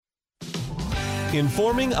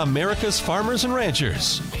Informing America's farmers and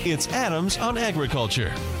ranchers. It's Adams on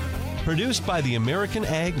Agriculture. Produced by the American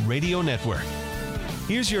Ag Radio Network.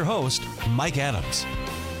 Here's your host, Mike Adams.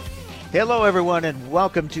 Hello, everyone, and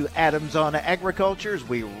welcome to Adams on Agriculture as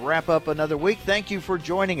we wrap up another week. Thank you for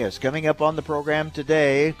joining us. Coming up on the program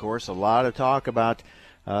today, of course, a lot of talk about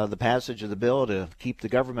the passage of the bill to keep the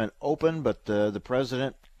government open, but the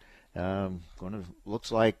president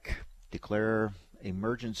looks like declare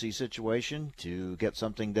emergency situation to get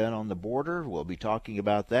something done on the border. We'll be talking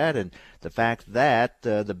about that and the fact that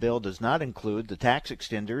the bill does not include the tax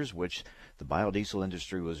extenders, which the biodiesel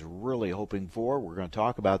industry was really hoping for. We're going to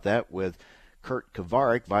talk about that with Kurt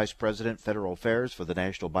Kovarik, Vice President, Federal Affairs for the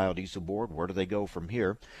National Biodiesel Board. Where do they go from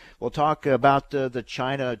here? We'll talk about the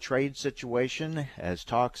China trade situation as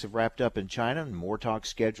talks have wrapped up in China and more talks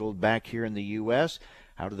scheduled back here in the U.S.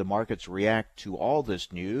 How do the markets react to all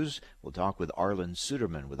this news? We'll talk with Arlen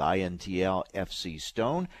Suderman with INTL FC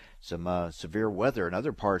Stone. Some severe weather in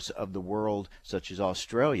other parts of the world, such as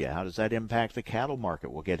Australia. How does that impact the cattle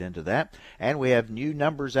market? We'll get into that. And we have new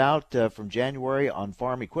numbers out from January on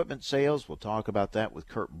farm equipment sales. We'll talk about that with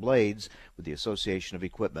Kurt Blades with the Association of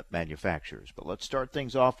Equipment Manufacturers. But let's start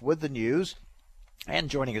things off with the news. And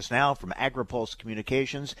joining us now from AgriPulse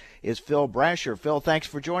Communications is Phil Brasher. Phil, thanks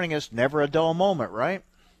for joining us. Never a dull moment, right?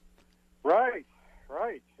 Right,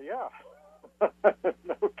 yeah.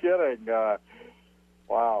 No kidding.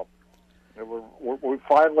 Wow. We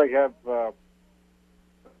finally have the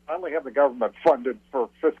government funded for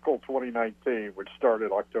fiscal 2019, which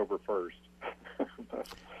started October 1st.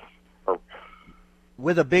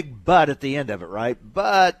 With a big but at the end of it, right?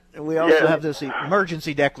 But we also have this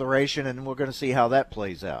emergency declaration, and we're going to see how that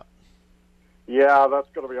plays out. Yeah,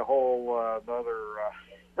 that's going to be a whole another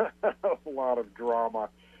lot of drama.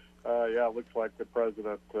 It looks like the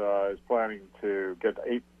president is planning to get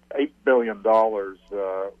 $8 billion.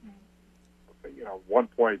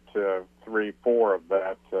 1.34 of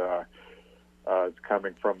that is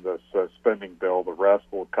coming from this spending bill. The rest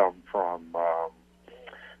will come from,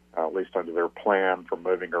 at least under their plan, from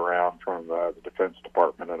moving around from the Defense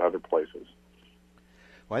Department and other places.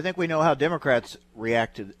 Well, I think we know how Democrats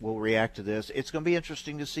will react to this. It's going to be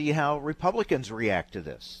interesting to see how Republicans react to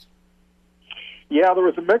this. Yeah, there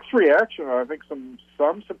was a mixed reaction. I think some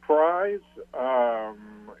surprise. As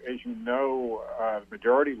you know, the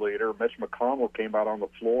Majority Leader, Mitch McConnell, came out on the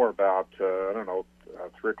floor about, 3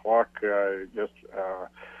 o'clock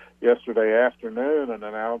yesterday afternoon and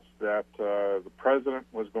announced that the president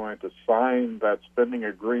was going to sign that spending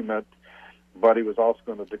agreement, but he was also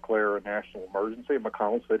going to declare a national emergency. And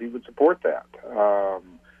McConnell said he would support that.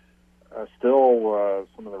 Still,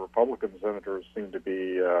 some of the Republican senators seem to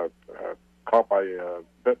be caught by a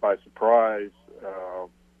bit by surprise.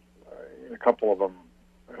 A couple of them,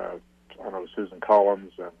 I know Susan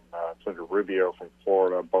Collins and Senator Rubio from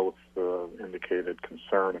Florida, both indicated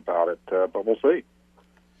concern about it, but we'll see.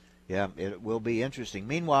 Yeah, it will be interesting.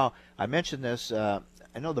 Meanwhile, I mentioned this. I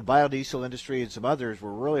know the biodiesel industry and some others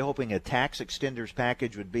were really hoping a tax extenders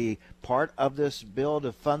package would be part of this bill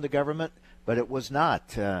to fund the government, but it was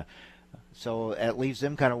not. So that leaves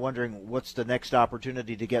them kind of wondering what's the next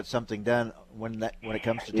opportunity to get something done when it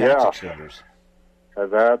comes to tax extenders.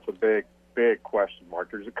 That's a big question mark.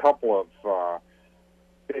 There's a couple of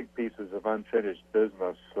big pieces of unfinished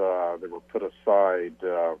business that were put aside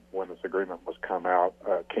when this agreement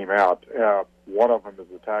came out. One of them is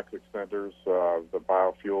the tax extenders, the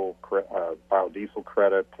biodiesel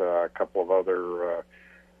credit, a couple of other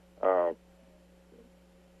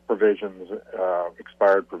provisions,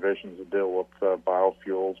 expired provisions that deal with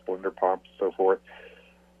biofuels, blender pumps, so forth.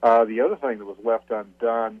 The other thing that was left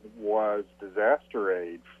undone was disaster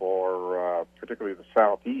aid for particularly the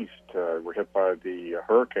Southeast. Were hit by the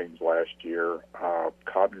hurricanes last year.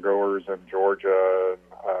 Cotton growers in Georgia,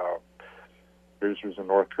 producers in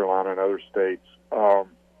North Carolina and other states.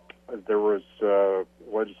 There was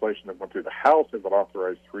legislation that went through the House that would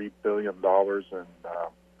authorize $3 billion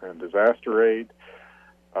in disaster aid.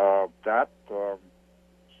 That's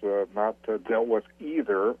not dealt with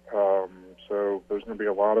either. So there's going to be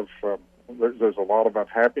a lot of there's a lot of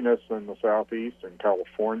unhappiness in the Southeast and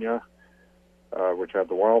California, which had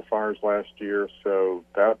the wildfires last year. So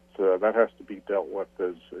that has to be dealt with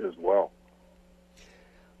as well.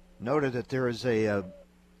 Noted that there is a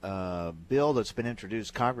bill that's been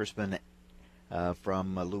introduced. Congressman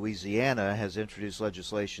from Louisiana has introduced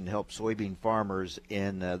legislation to help soybean farmers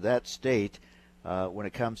in that state when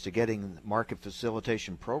it comes to getting market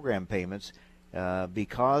facilitation program payments.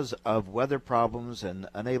 because of weather problems and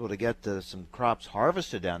unable to get some crops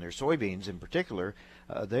harvested down there, soybeans in particular.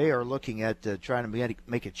 They are looking at trying to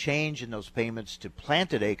make a change in those payments to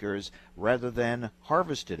planted acres rather than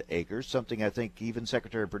harvested acres, something I think even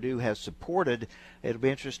Secretary Perdue has supported. It'll be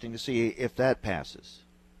interesting to see if that passes.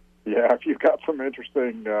 Yeah, if you've got some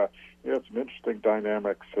interesting,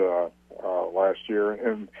 dynamics last year,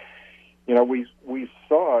 and we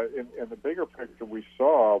saw in the bigger picture, we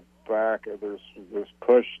saw back there's this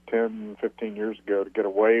push 10, 15 years ago to get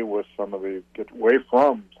away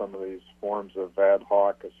from some of these forms of ad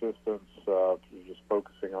hoc assistance, just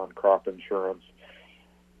focusing on crop insurance,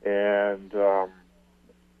 and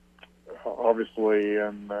obviously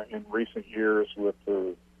in recent years with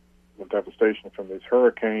the devastation from these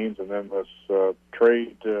hurricanes, and then this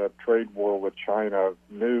trade war with China,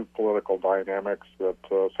 new political dynamics that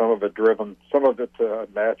some of it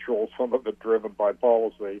natural, some of it driven by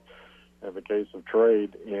policy in the case of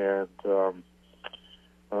trade, and a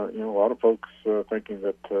lot of folks thinking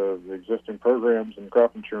that the existing programs and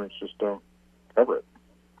crop insurance just don't cover it.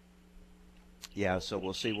 Yeah, so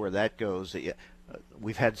we'll see where that goes.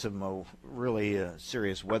 We've had some really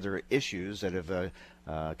serious weather issues that have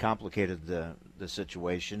complicated the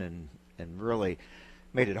situation and really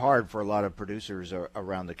made it hard for a lot of producers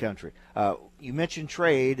around the country. You mentioned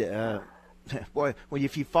trade. Boy,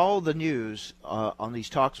 if you follow the news on these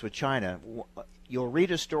talks with China, you'll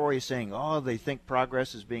read a story saying, they think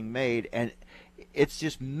progress is being made, and it's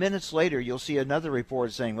just minutes later you'll see another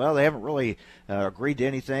report saying, well, they haven't really agreed to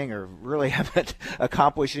anything or really haven't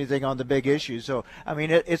accomplished anything on the big issues. So, I mean,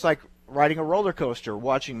 it's like riding a roller coaster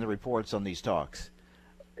watching the reports on these talks.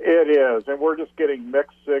 It is, and we're just getting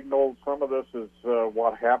mixed signals. Some of this is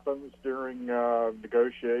what happens during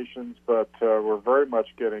negotiations, but we're very much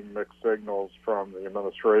getting mixed signals from the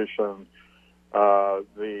administration.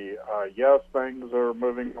 Yes, things are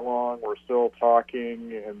moving along. We're still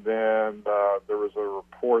talking, and then there was a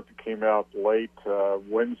report that came out late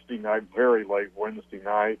Wednesday night, very late Wednesday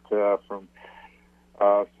night, from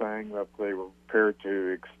saying that they were prepared to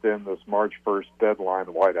extend this March 1st deadline.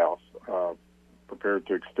 The White House prepared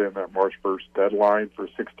to extend that March 1st deadline for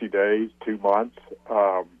 60 days, 2 months.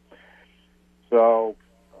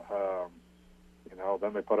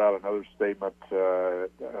 Then they put out another statement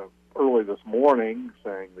early this morning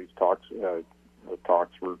saying the talks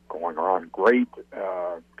were going on great,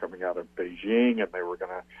 coming out of Beijing, and they were going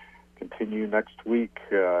to continue next week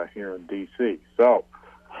here in D.C. So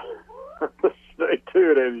stay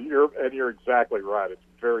tuned, and you're exactly right. It's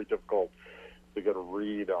very difficult to get a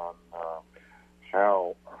read on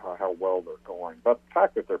how well they're going, but the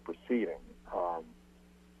fact that they're proceeding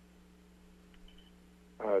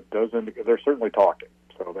does indicate they're certainly talking.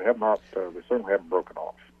 So they have not. They certainly haven't broken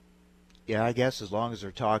off. Yeah, I guess as long as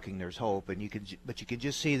they're talking, there's hope, and you can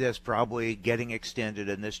just see this probably getting extended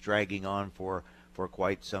and this dragging on for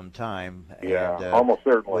quite some time. Yeah, and, almost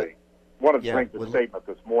certainly. One of the things the statement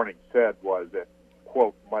this morning said was that,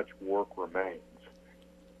 quote, much work remains.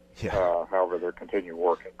 Yeah. However, they're continuing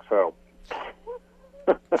working. So.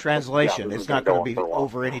 Translation, it's not going to be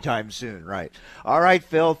over anytime soon, right? All right,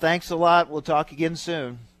 Phil, thanks a lot. We'll talk again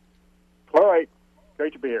soon. All right.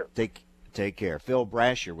 Great to be here. Take care. Phil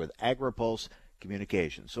Brasher with AgriPulse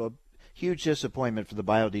Communications. So a huge disappointment for the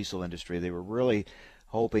biodiesel industry. They were really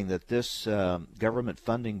hoping that this government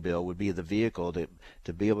funding bill would be the vehicle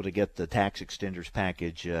to be able to get the tax extenders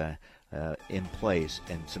package in place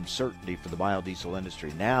and some certainty for the biodiesel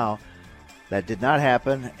industry. Now, that did not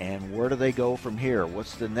happen, and where do they go from here?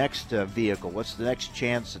 What's the next vehicle? What's the next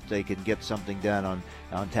chance that they can get something done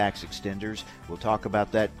on tax extenders? We'll talk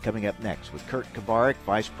about that coming up next with Kurt Kavarek,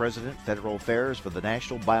 Vice President, Federal Affairs for the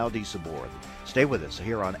National Biodiesel Board. Stay with us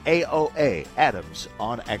here on AOA, Adams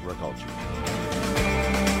on Agriculture.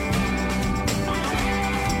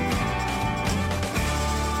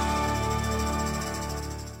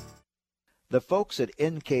 The folks at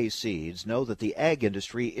NK Seeds know that the ag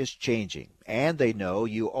industry is changing, and they know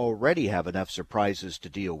you already have enough surprises to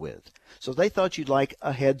deal with. So they thought you'd like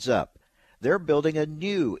a heads up. They're building a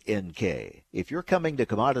new NK. If you're coming to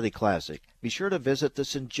Commodity Classic, be sure to visit the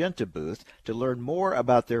Syngenta booth to learn more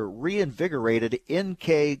about their reinvigorated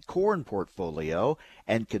NK corn portfolio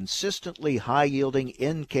and consistently high-yielding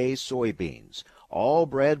NK soybeans, all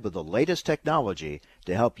bred with the latest technology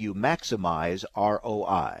to help you maximize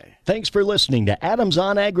ROI. Thanks for listening to Adams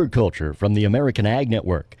on Agriculture from the American Ag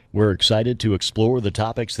Network. We're excited to explore the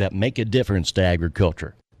topics that make a difference to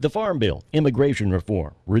agriculture. The Farm Bill, immigration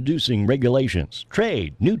reform, reducing regulations,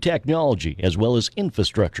 trade, new technology, as well as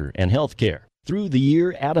infrastructure and health care. Through the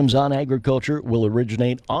year, Adams on Agriculture will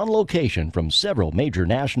originate on location from several major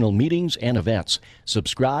national meetings and events.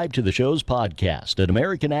 Subscribe to the show's podcast at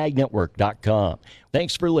AmericanAgNetwork.com.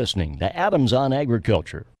 Thanks for listening to Adams on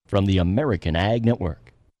Agriculture from the American Ag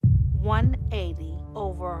Network. 180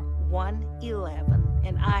 over 111,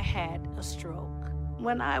 and I had a stroke.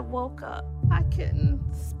 When I woke up, I couldn't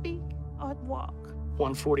speak or walk.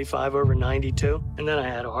 145 over 92, and then I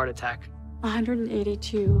had a heart attack.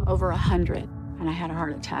 182 over 100, and I had a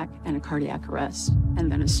heart attack and a cardiac arrest,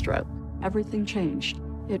 and then a stroke. Everything changed.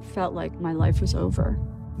 It felt like my life was over.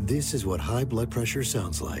 This is what high blood pressure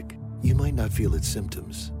sounds like. You might not feel its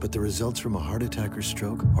symptoms, but the results from a heart attack or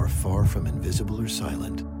stroke are far from invisible or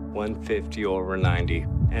silent. 150 over 90,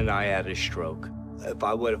 and I had a stroke. If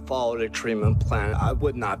I would have followed a treatment plan, I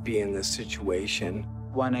would not be in this situation.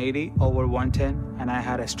 180 over 110, and I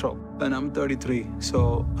had a stroke. And I'm 33,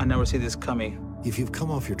 so I never see this coming. If you've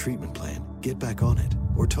come off your treatment plan, get back on it,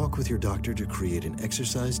 or talk with your doctor to create an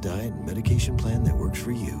exercise, diet, and medication plan that works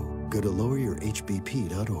for you. Go to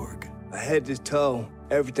loweryourhbp.org. Head to toe,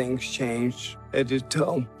 everything's changed. Head to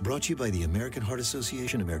toe. Brought to you by the American Heart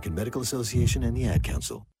Association, American Medical Association, and the Ad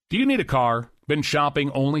Council. Do you need a car? Been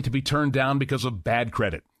shopping only to be turned down because of bad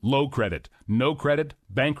credit, low credit, no credit,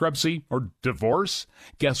 bankruptcy, or divorce?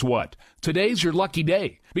 Guess what? Today's your lucky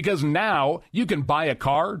day, because now you can buy a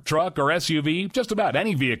car, truck, or SUV, just about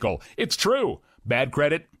any vehicle. It's true. Bad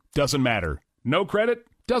credit doesn't matter. No credit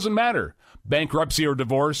doesn't matter. Bankruptcy or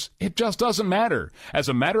divorce, it just doesn't matter. As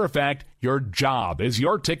a matter of fact, your job is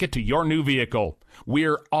your ticket to your new vehicle.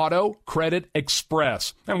 We're Auto Credit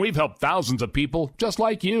Express, and we've helped thousands of people just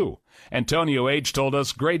like you. Antonio H. told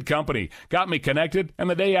us, great company, got me connected, and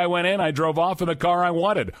the day I went in, I drove off in the car I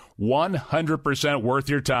wanted. 100% worth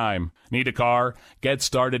your time. Need a car? Get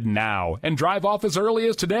started now and drive off as early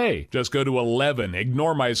as today. Just go to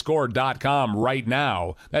 11ignoremyscore.com right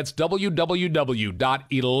now. That's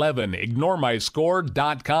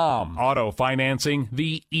www.11ignoremyscore.com. Auto financing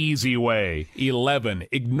the easy way.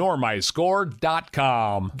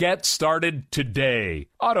 11ignoremyscore.com. Get started today.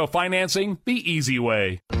 Auto financing the easy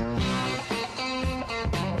way.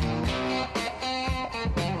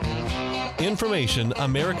 Information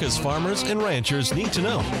America's farmers and ranchers need to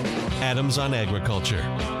know. Adams on Agriculture.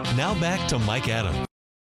 Now back to Mike Adams.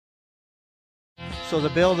 So the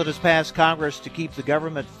bill that has passed Congress to keep the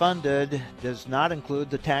government funded does not include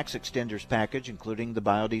the tax extenders package, including the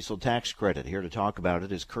biodiesel tax credit. Here to talk about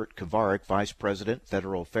it is Kurt Kovarik, Vice President,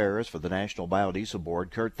 Federal Affairs for the National Biodiesel Board.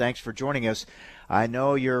 Kurt, thanks for joining us. I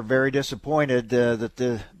know you're very disappointed that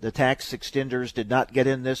the tax extenders did not get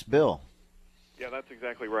in this bill. Yeah, that's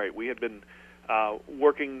exactly right. We had been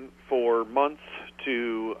working for months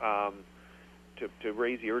to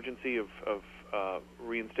raise the urgency of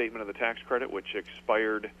reinstatement of the tax credit, which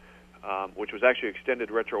expired, which was actually extended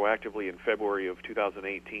retroactively in February of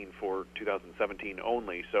 2018 for 2017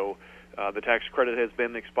 only. So the tax credit has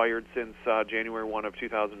been expired since January 1 of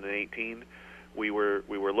 2018. We were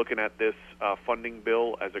looking at this funding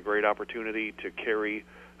bill as a great opportunity to carry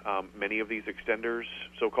many of these extenders,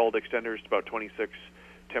 so-called extenders, about 26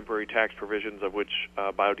 temporary tax provisions, of which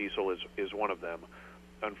biodiesel is one of them.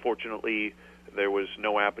 Unfortunately, there was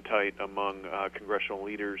no appetite among congressional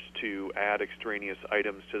leaders to add extraneous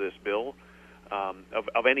items to this bill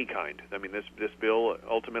of any kind. I mean, this bill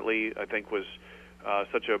ultimately, I think, was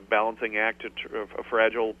such a balancing act, a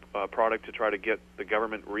fragile product to try to get the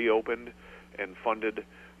government reopened and funded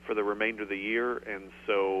for the remainder of the year, and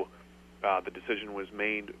so the decision was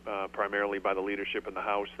made primarily by the leadership in the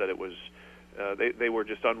House that it was they were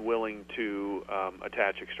just unwilling to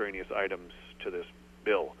attach extraneous items to this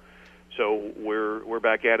bill. So we're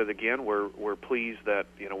back at it again. We're pleased that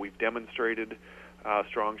we've demonstrated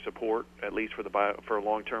strong support, at least for for a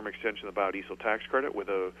long-term extension of the biodiesel tax credit, with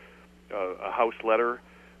a House letter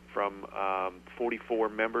from 44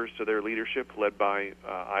 members to their leadership, led by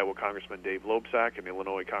Iowa Congressman Dave Loebsack and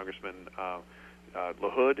Illinois Congressman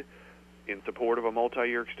LaHood, in support of a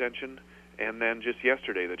multi-year extension. And then just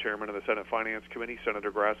yesterday, the chairman of the Senate Finance Committee,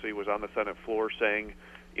 Senator Grassley, was on the Senate floor saying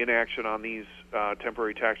inaction on these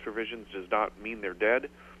temporary tax provisions does not mean they're dead,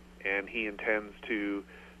 and he intends to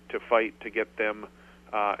fight to get them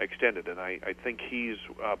extended. And I think he's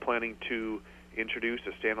planning to introduce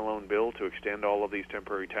a standalone bill to extend all of these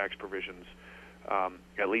temporary tax provisions,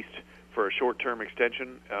 at least for a short-term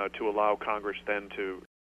extension, to allow Congress then to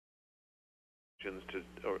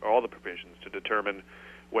all the provisions to determine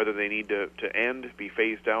whether they need to end, be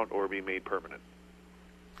phased out, or be made permanent.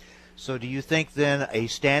 So do you think then a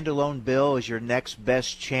standalone bill is your next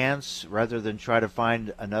best chance rather than try to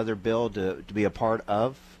find another bill to be a part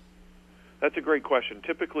of? That's a great question.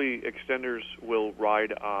 Typically, extenders will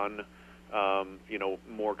ride on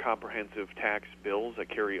more comprehensive tax bills that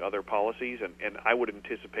carry other policies, and I would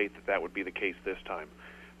anticipate that would be the case this time.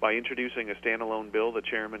 By introducing a standalone bill, the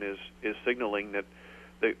chairman is signaling that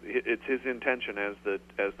it's his intention as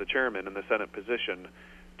the chairman in the Senate position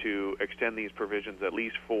to extend these provisions at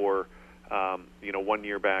least for 1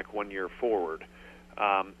 year back, 1 year forward.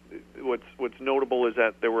 What's notable is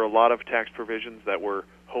that there were a lot of tax provisions that were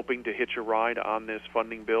hoping to hitch a ride on this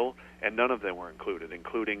funding bill, and none of them were included,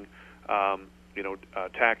 including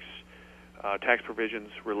tax provisions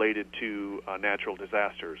related to natural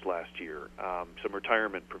disasters last year, some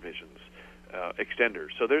retirement provisions, extenders.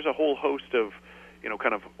 So there's a whole host of,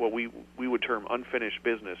 kind of what we would term unfinished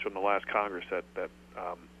business from the last Congress that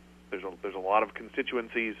there's a lot of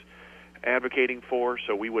constituencies advocating for.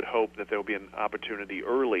 So we would hope that there will be an opportunity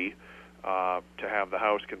early to have the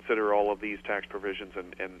House consider all of these tax provisions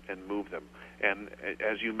and move them. And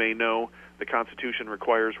as you may know, the Constitution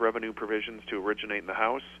requires revenue provisions to originate in the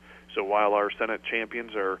House. So while our Senate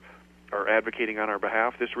champions are advocating on our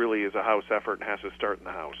behalf, this really is a House effort and has to start in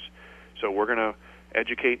the House. So we're going to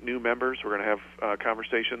educate new members. We're going to have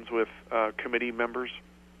conversations with committee members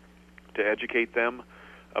to educate them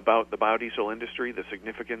about the biodiesel industry, the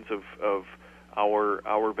significance of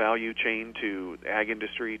our value chain to the ag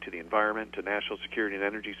industry, to the environment, to national security and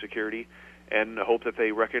energy security, and hope that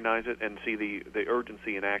they recognize it and see the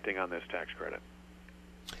urgency in acting on this tax credit.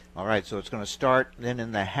 All right, so it's going to start then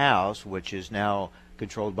in the House, which is now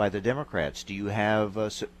controlled by the Democrats. Do you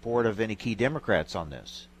have support of any key Democrats on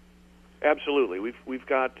this? Absolutely. We've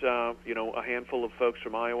got a handful of folks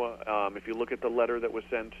from Iowa. If you look at the letter that was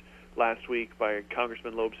sent last week by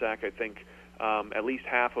Congressman Loebsack, I think at least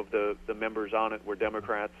half of the members on it were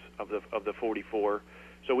Democrats of the 44.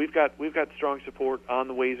 So we've got strong support on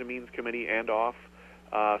the Ways and Means Committee and off.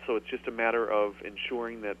 So it's just a matter of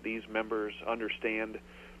ensuring that these members understand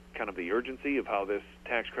kind of the urgency of how this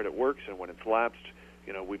tax credit works, and when it's lapsed,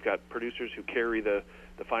 we've got producers who carry the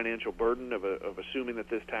financial burden of assuming that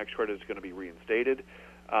this tax credit is going to be reinstated,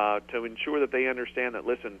 to ensure that they understand that,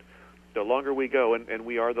 listen, the longer we go, and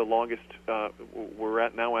we are the longest, we're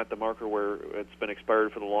now at the marker where it's been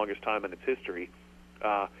expired for the longest time in its history,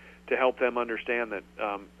 to help them understand that,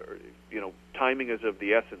 timing is of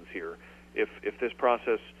the essence here. If this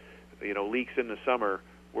process, leaks in the summer,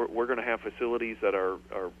 we're going to have facilities that are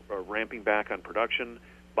ramping back on production,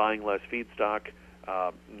 buying less feedstock,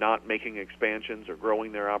 not making expansions or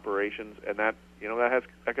growing their operations, and that has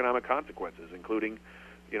economic consequences, including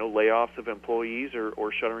layoffs of employees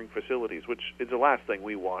or shuttering facilities, which is the last thing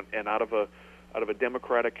we want. And out of a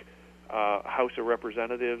Democratic House of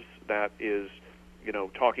Representatives that is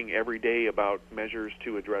talking every day about measures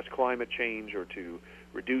to address climate change or to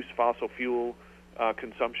reduce fossil fuel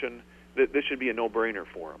consumption, this should be a no-brainer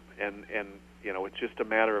for them. And it's just a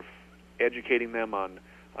matter of educating them on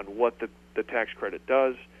what the tax credit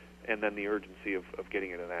does, and then the urgency of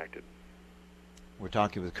getting it enacted. We're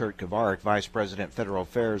talking with Kurt Kovarik, Vice President, Federal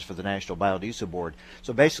Affairs for the National Biodiesel Board.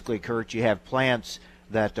 So basically, Kurt, you have plants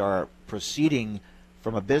that are proceeding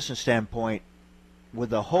from a business standpoint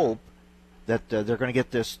with the hope that they're going to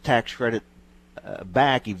get this tax credit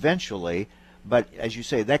back eventually. But as you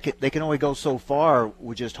say, they can only go so far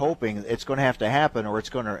with just hoping. It's going to have to happen, or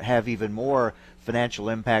it's going to have even more financial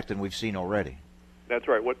impact than we've seen already. That's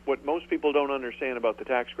right. What most people don't understand about the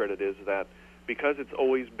tax credit is that because it's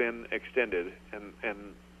always been extended and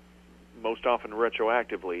most often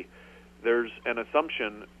retroactively, there's an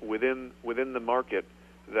assumption within the market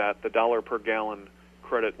that the dollar per gallon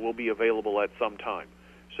credit will be available at some time.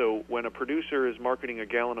 So when a producer is marketing a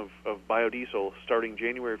gallon of biodiesel starting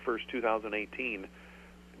January 1st, 2018,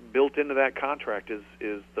 built into that contract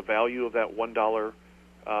is the value of that $1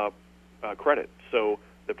 credit. So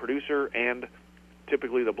the producer and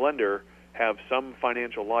typically the blender have some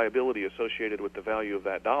financial liability associated with the value of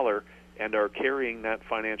that dollar and are carrying that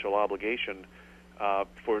financial obligation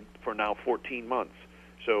for now 14 months.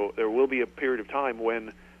 So there will be a period of time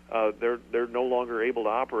when they're no longer able to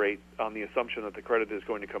operate on the assumption that the credit is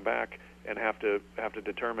going to come back, and have to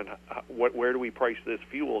determine where do we price this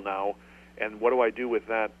fuel now, and what do I do with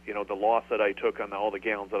that, the loss that I took on all the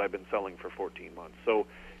gallons that I've been selling for 14 months. So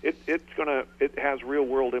it has real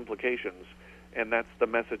world implications, and that's the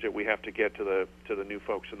message that we have to get to the new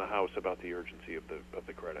folks in the House about the urgency of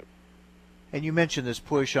the credit. And you mentioned this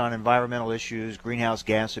push on environmental issues, greenhouse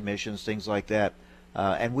gas emissions, things like that.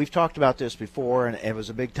 And we've talked about this before, and it was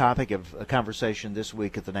a big topic of a conversation this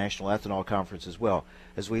week at the National Ethanol Conference as well.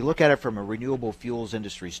 As we look at it from a renewable fuels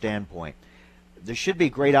industry standpoint, there should be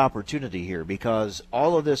great opportunity here, because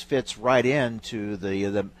all of this fits right into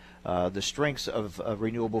the the strengths of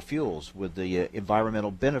renewable fuels with the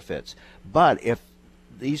environmental benefits. But if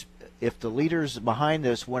the leaders behind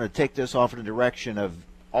this want to take this off in a direction of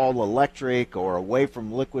all electric or away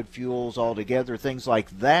from liquid fuels altogether, things like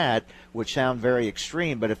that, which sound very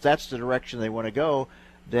extreme, but if that's the direction they want to go,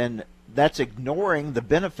 then that's ignoring the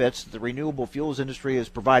benefits that the renewable fuels industry is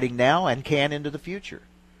providing now and can into the future.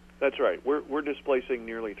 That's right. We're displacing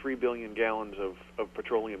nearly 3 billion gallons of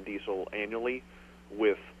petroleum diesel annually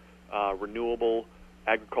with renewable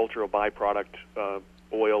agricultural byproduct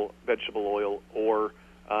oil, vegetable oil, or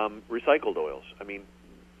recycled oils. I mean,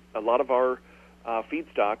 a lot of our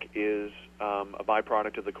feedstock is a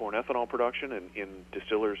byproduct of the corn ethanol production in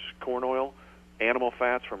distillers' corn oil, animal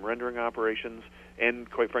fats from rendering operations, and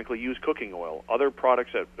quite frankly, used cooking oil. Other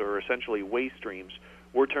products that are essentially waste streams,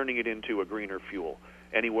 we're turning it into a greener fuel,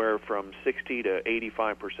 anywhere from 60 to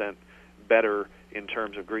 85% better in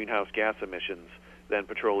terms of greenhouse gas emissions than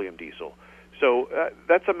petroleum diesel. So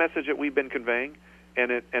that's a message that we've been conveying,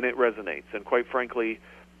 and it resonates. And quite frankly,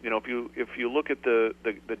 you know, if you look at the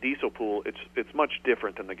diesel pool, it's much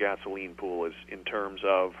different than the gasoline pool is in terms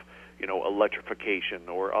of, you know, electrification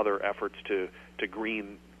or other efforts to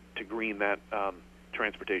green that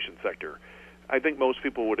transportation sector. I think most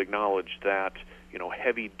people would acknowledge that, you know,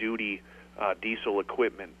 heavy duty diesel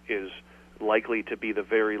equipment is likely to be the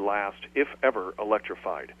very last, if ever,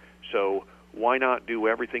 electrified. So why not do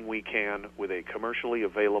everything we can with a commercially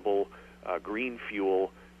available green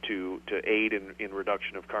fuel to aid in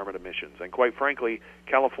reduction of carbon emissions? And quite frankly,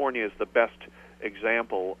 California is the best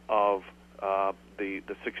example of the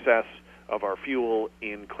success of our fuel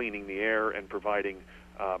in cleaning the air and providing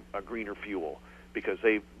a greener fuel, because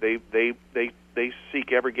they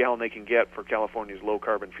seek every gallon they can get for California's low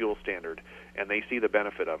carbon fuel standard, and they see the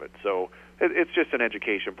benefit of it. So it's just an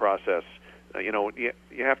education process. You know, you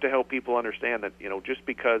have to help people understand that, you know, just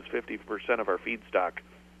because 50% of our feedstock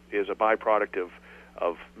is a byproduct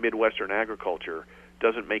of Midwestern agriculture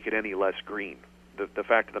doesn't make it any less green. The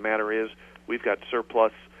fact of the matter is we've got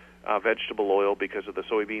surplus vegetable oil because of the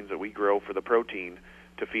soybeans that we grow for the protein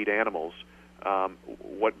to feed animals.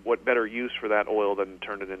 What better use for that oil than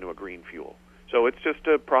turn it into a green fuel? So it's just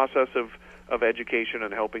a process of education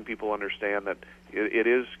and helping people understand that it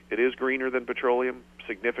is greener than petroleum,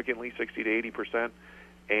 significantly, 60 to 80%,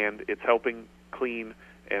 and it's helping clean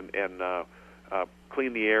and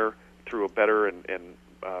clean the air through a better and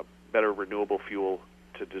better renewable fuel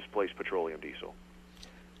to displace petroleum diesel.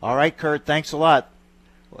 All right, Kurt, thanks a lot.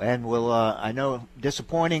 And we'll, I know,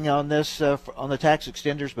 disappointing on this, on the tax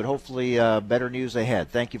extenders, but hopefully better news ahead.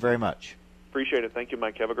 Thank you very much. Appreciate it. Thank you,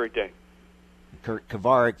 Mike. Have a great day. Kurt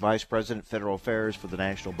Kovarik, Vice President, Federal Affairs for the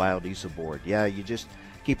National Biodiesel Board. Yeah, you just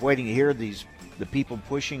keep waiting to hear the people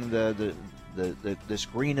pushing this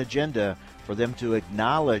green agenda for them to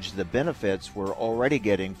acknowledge the benefits we're already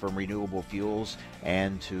getting from renewable fuels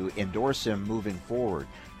and to endorse them moving forward.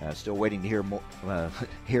 Still waiting to hear more,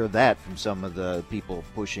 hear that from some of the people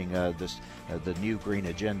pushing the new green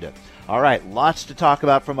agenda. All right, lots to talk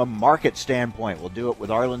about from a market standpoint. We'll do it with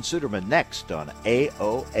Arlen Suderman next on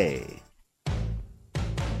AOA.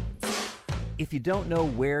 If you don't know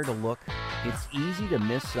where to look, it's easy to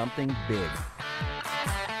miss something big.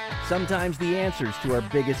 Sometimes the answers to our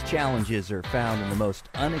biggest challenges are found in the most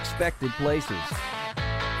unexpected places.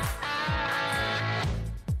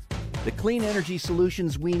 The clean energy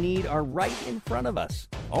solutions we need are right in front of us,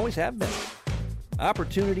 always have been.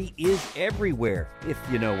 Opportunity is everywhere if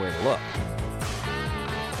you know where to look.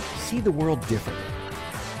 See the world differently.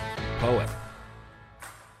 Poet.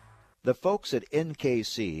 The folks at NK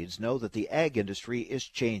Seeds know that the ag industry is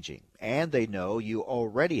changing, and they know you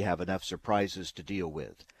already have enough surprises to deal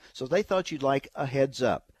with. So they thought you'd like a heads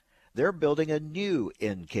up. They're building a new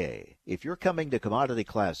NK. If you're coming to Commodity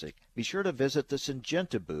Classic, be sure to visit the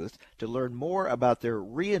Syngenta booth to learn more about their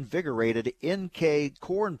reinvigorated NK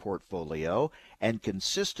corn portfolio and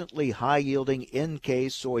consistently high-yielding NK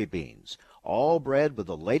soybeans, all bred with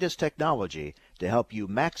the latest technology to help you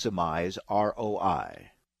maximize ROI.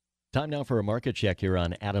 Time now for a market check here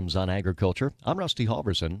on Adams on Agriculture. I'm Rusty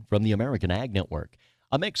Halverson from the American Ag Network.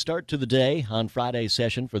 A mixed start to the day on Friday's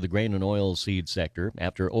session for the grain and oil seed sector.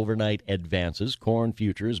 After overnight advances, corn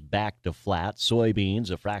futures back to flat,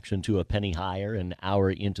 soybeans a fraction to a penny higher an hour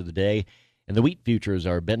into the day, and the wheat futures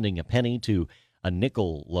are bending a penny to a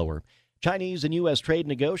nickel lower. Chinese and U.S. trade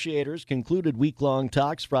negotiators concluded week-long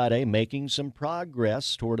talks Friday, making some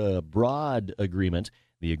progress toward a broad agreement.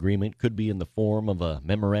 The agreement could be in the form of a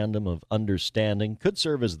memorandum of understanding, could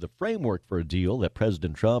serve as the framework for a deal that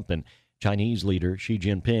President Trump and Chinese leader Xi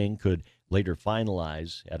Jinping could later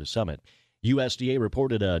finalize at a summit. USDA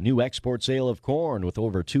reported a new export sale of corn with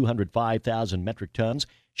over 205,000 metric tons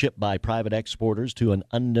shipped by private exporters to an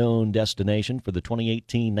unknown destination for the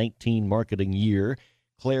 2018-19 marketing year.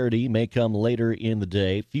 Clarity may come later in the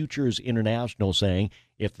day. Futures International saying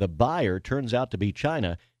if the buyer turns out to be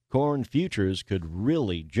China, corn futures could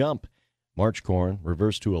really jump. March corn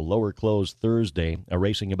reversed to a lower close Thursday,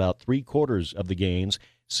 erasing about three-quarters of the gains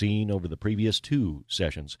seen over the previous two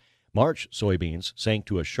sessions. March soybeans sank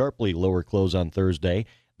to a sharply lower close on Thursday.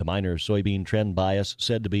 The minor soybean trend bias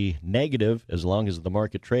said to be negative as long as the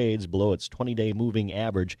market trades below its 20-day moving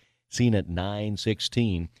average, seen at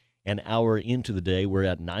 9.16. An hour into the day, we're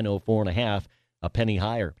at 904.5, a penny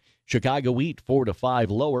higher. Chicago wheat 4 to 5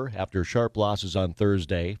 lower after sharp losses on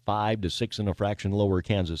Thursday, 5 to 6 and a fraction lower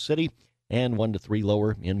Kansas City, and 1 to 3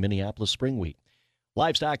 lower in Minneapolis spring wheat.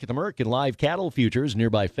 Livestock at the Merck and live cattle futures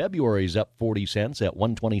nearby February's up 40 cents at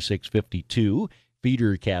 126.52.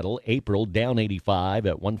 Feeder cattle April down 85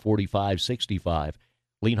 at 145.65.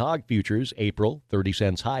 Lean hog futures April 30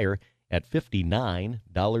 cents higher at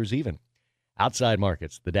 $59 even. Outside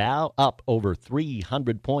markets, the Dow up over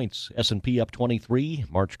 300 points, S&P up 23,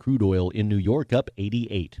 March crude oil in New York up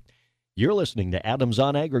 88. You're listening to Adams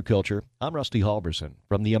on Agriculture. I'm Rusty Halverson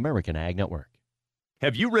from the American Ag Network.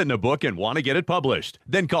 Have you written a book and want to get it published?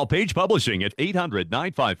 Then call Page Publishing at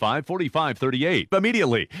 800-955-4538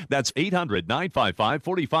 immediately. That's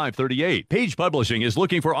 800-955-4538. Page Publishing is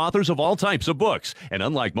looking for authors of all types of books. And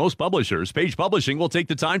unlike most publishers, Page Publishing will take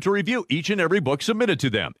the time to review each and every book submitted to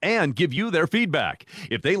them and give you their feedback.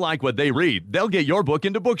 If they like what they read, they'll get your book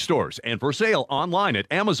into bookstores and for sale online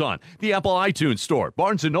at Amazon, the Apple iTunes Store,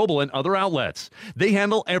 Barnes & Noble, and other outlets. They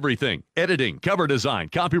handle everything: editing, cover design,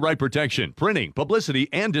 copyright protection, printing, publicity,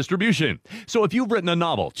 and distribution. So if you've written a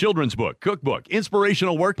novel, children's book, cookbook,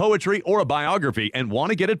 inspirational work, poetry, or a biography and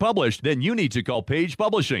want to get it published, then you need to call Page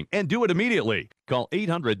Publishing and do it immediately. Call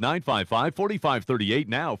 800-955-4538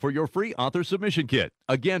 now for your free author submission kit.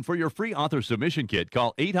 Again, for your free author submission kit,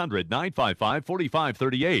 call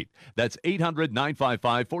 800-955-4538. That's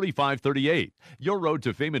 800-955-4538. Your road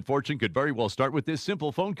to fame and fortune could very well start with this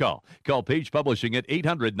simple phone call. Call Page Publishing at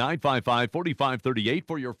 800-955-4538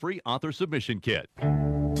 for your free author submission kit.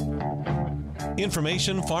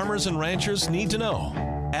 Information farmers and ranchers need to know.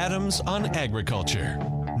 Adams on Agriculture.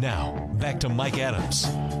 Now, back to Mike Adams.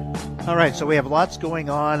 All right, so we have lots going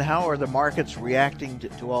on. How are the markets reacting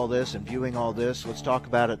to all this and viewing all this? Let's talk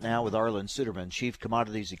about it now with Arlan Suderman, Chief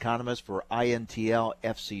Commodities Economist for INTL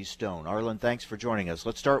FC Stone. Arlan, thanks for joining us.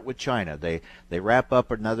 Let's start with China. They wrap up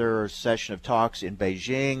another session of talks in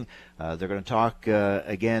Beijing. They're going to talk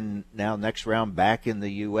again now next round back in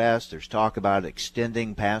the U.S. There's talk about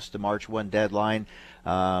extending past the March 1 deadline.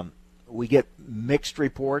 We get mixed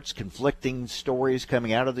reports, conflicting stories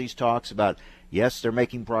coming out of these talks about, yes, they're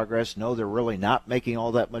making progress. No, they're really not making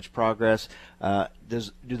all that much progress. Do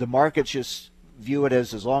the markets just view it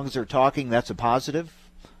as long as they're talking, that's a positive?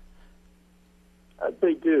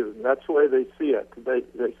 They do. That's the way they see it. They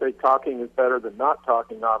say talking is better than not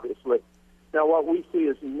talking, obviously. Now, what we see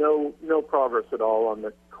is no progress at all on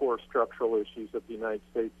the core structural issues that the United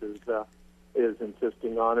States is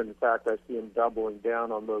insisting on. And in fact, I see them doubling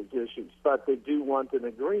down on those issues. But they do want an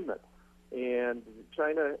agreement. And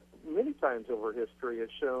China, many times over history, has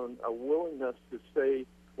shown a willingness to say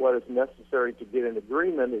what is necessary to get an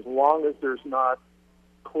agreement as long as there's not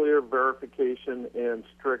clear verification and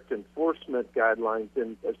strict enforcement guidelines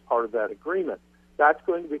as part of that agreement. That's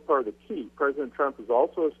going to be part of the key. President Trump is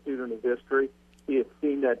also a student of history. He has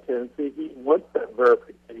seen that tendency. He wants that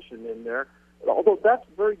verification in there. Although that's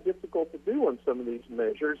very difficult to do on some of these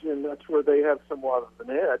measures, and that's where they have somewhat of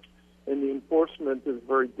an edge, and the enforcement is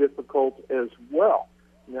very difficult as well.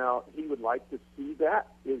 Now, he would like to see that.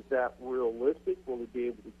 Is that realistic? Will he be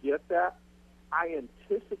able to get that? I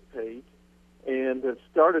anticipate, and have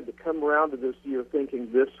started to come around to this year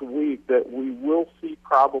thinking this week, that we will see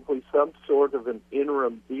probably some sort of an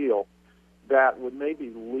interim deal that would maybe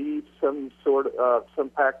leave some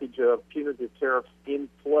package of punitive tariffs in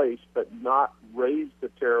place, but not raise the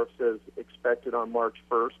tariffs as expected on March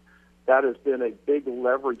 1st. That has been a big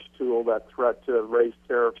leverage tool, that threat to raise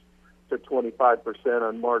tariffs to 25%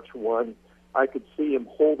 on March 1. I could see him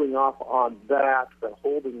holding off on that, but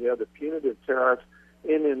holding the other punitive tariffs.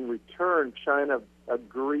 And in return, China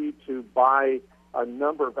agreed to buy a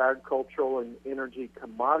number of agricultural and energy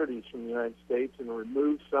commodities from the United States and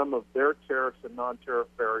remove some of their tariffs and non-tariff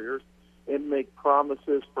barriers and make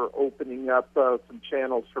promises for opening up some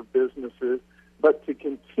channels for businesses, but to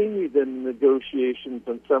continue the negotiations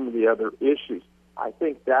on some of the other issues. I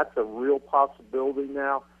think that's a real possibility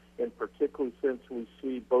now. and particularly since we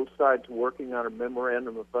see both sides working on a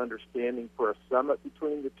memorandum of understanding for a summit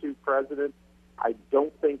between the two presidents, I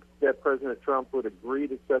don't think that President Trump would agree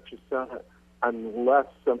to such a summit unless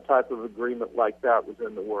some type of agreement like that was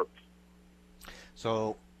in the works.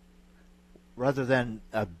 So rather than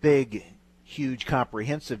a big, huge,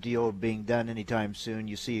 comprehensive deal being done anytime soon,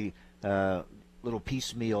 you see little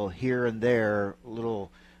piecemeal here and there,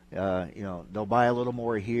 little, they'll buy a little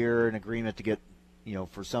more here, an agreement to get,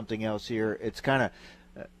 for something else here. It's kind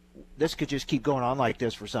of, this could just keep going on like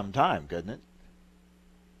this for some time, couldn't it?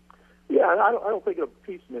 Yeah, I don't think it'll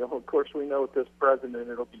be piecemeal. Of course, we know with this president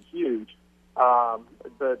it'll be huge.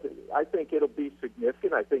 But I think it'll be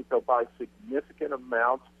significant. I think they'll buy significant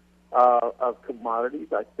amounts of commodities.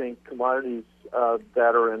 I think commodities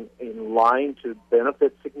that are in line to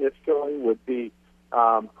benefit significantly would be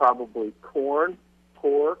probably corn,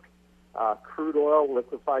 pork, crude oil,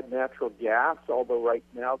 liquefied natural gas, although right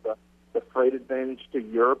now the freight advantage to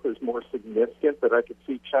Europe is more significant, but I could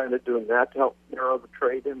see China doing that to help narrow the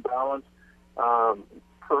trade imbalance.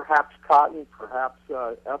 Perhaps cotton, perhaps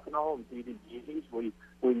ethanol and DDGs.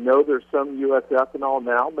 We know there's some U.S. ethanol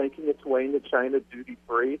now making its way into China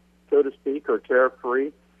duty-free, so to speak, or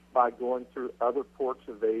tariff-free by going through other ports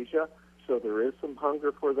of Asia. So there is some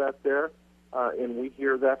hunger for that there, and we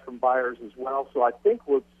hear that from buyers as well. So I think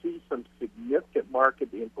we'll see some significant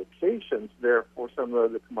market implications there for some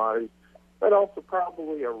of the commodities, but also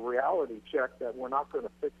probably a reality check that we're not going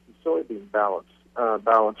to fix the soybean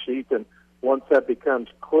balance sheet. And once that becomes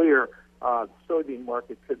clear, the soybean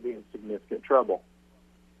market could be in significant trouble.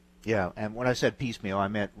 Yeah, and when I said piecemeal, I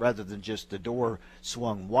meant rather than just the door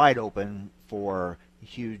swung wide open for a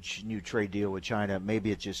huge new trade deal with China,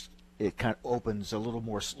 maybe it kind of opens a little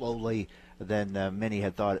more slowly than many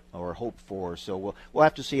had thought or hoped for. So we'll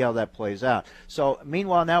have to see how that plays out. So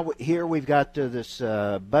meanwhile, now here we've got this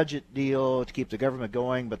budget deal to keep the government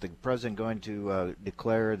going, but the president going to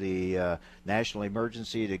declare the national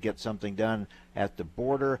emergency to get something done at the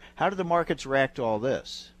border. How do the markets react to all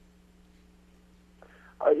this?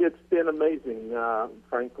 It's been amazing.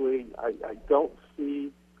 Frankly, I don't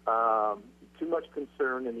see too much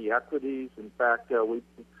concern in the equities. In fact,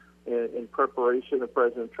 in preparation of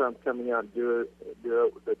President Trump coming out and do it,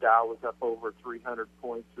 the Dow was up over 300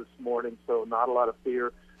 points this morning, so not a lot of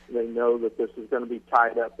fear. They know that this is going to be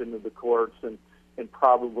tied up into the courts and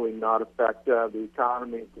probably not affect the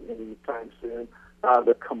economy anytime soon.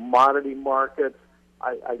 The commodity markets,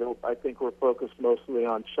 I think we're focused mostly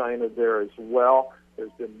on China there as well.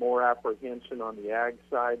 There's been more apprehension on the ag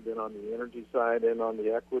side than on the energy side and on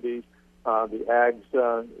the equities. The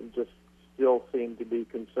ags just still seem to be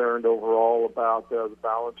concerned overall about the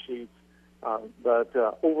balance sheets. But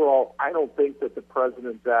overall, I don't think that the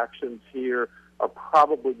president's actions here are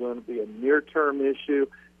probably going to be a near-term issue,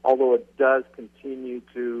 although it does continue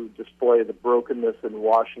to display the brokenness in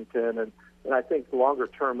Washington. And I think longer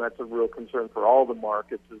term, that's a real concern for all the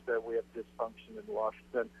markets, is that we have dysfunction in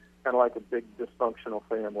Washington, kind of like a big dysfunctional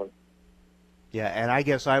family. Yeah, and I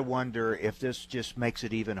guess I wonder if this just makes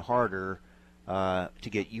it even harder to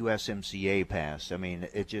get USMCA passed. I mean,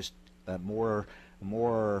 it just more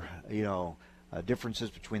differences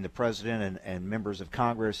between the president and members of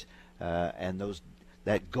Congress, and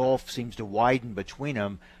that gulf seems to widen between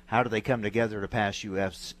them. How do they come together to pass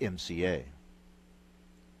USMCA?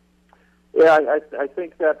 Yeah, I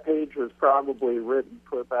think that page was probably written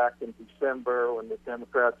put back in December when the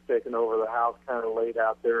Democrats taken over the House kind of laid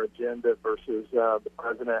out their agenda versus the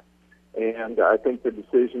president. And I think the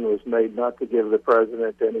decision was made not to give the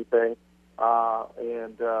president anything.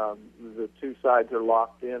 And the two sides are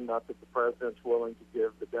locked in, not that the president's willing to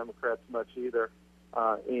give the Democrats much either.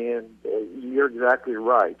 And you're exactly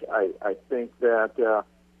right. I think that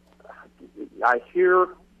I hear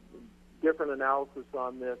different analysis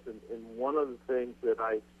on this, and one of the things that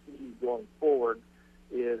I see going forward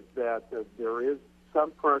is that there is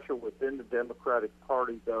some pressure within the Democratic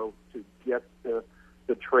Party, though, to get the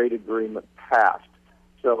trade agreement passed.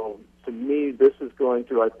 So to me, this is going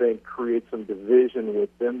to, I think, create some division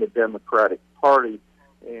within the Democratic Party,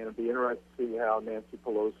 and it'll be interesting to see how Nancy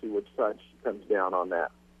Pelosi, which side she comes down on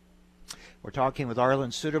that. We're talking with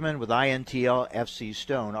Arlan Suderman with INTL FC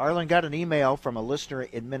Stone. Arlan got an email from a listener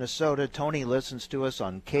in Minnesota. Tony listens to us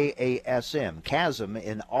on KASM, Chasm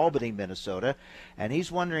in Albany, Minnesota, and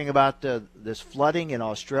he's wondering about this flooding in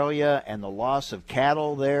Australia and the loss of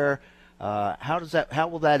cattle there. How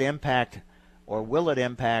will that impact, or will it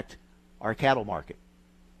impact, our cattle market?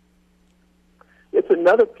 It's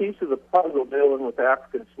another piece of the puzzle dealing with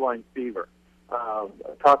African swine fever.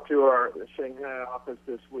 talked to our Shanghai office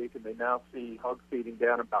this week, and they now see hog feeding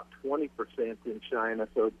down about 20% in China,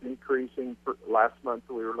 so it's increasing. Last month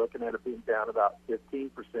we were looking at it being down about 15%.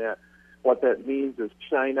 What that means is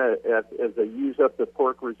China, as they use up the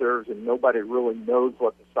pork reserves, and nobody really knows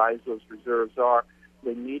what the size of those reserves are,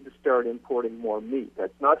 they need to start importing more meat.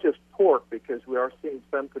 That's not just pork, because we are seeing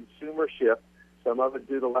some consumer shift, some of it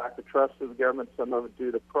due to lack of trust of the government, some of it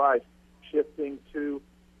due to price, shifting to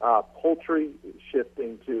poultry,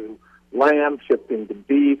 shifting to lamb, shifting to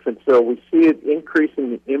beef, and so we see it increasing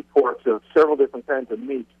the imports of several different kinds of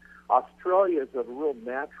meats. Australia is a real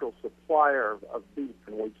natural supplier of beef,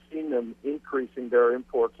 and we've seen them increasing their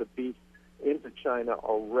imports of beef into China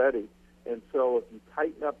already. And so if you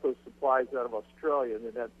tighten up those supplies out of Australia,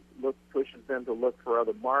 then that pushes them to look for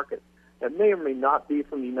other markets. It may or may not be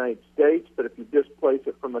from the United States, but if you displace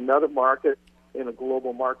it from another market in a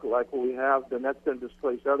global market like what we have, then that's going to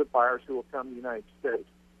displace other buyers who will come to the United States.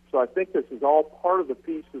 So I think this is all part of the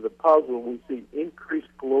piece of the puzzle. We see increased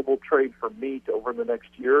global trade for meat over the next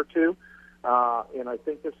year or two, and I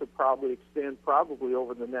think this will probably extend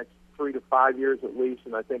over the next 3 to 5 years at least,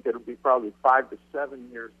 and I think it'll be probably 5 to 7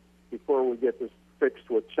 years before we get this fixed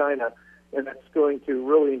with China, and that's going to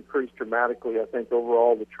really increase dramatically, I think,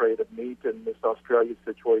 overall the trade of meat, and this Australia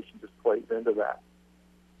situation just plays into that.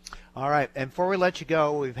 All right, and before we let you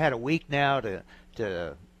go, we've had a week now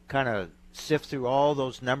to kind of sift through all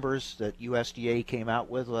those numbers that USDA came out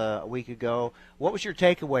with a week ago. What was your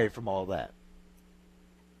takeaway from all that?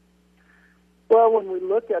 Well, when we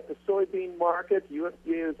look at the soybean market,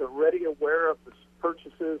 USDA is already aware of the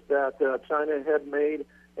purchases that China had made,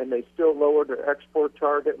 and they still lowered their export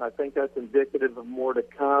target, and I think that's indicative of more to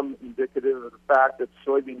come, indicative of the fact that the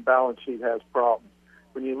soybean balance sheet has problems.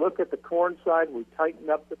 When you look at the corn side, we tightened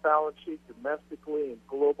up the balance sheet domestically and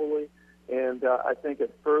globally, and I think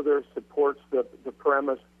it further supports the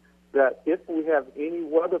premise that if we have any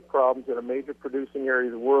weather problems in a major producing area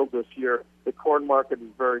of the world this year, the corn market is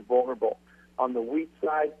very vulnerable. On the wheat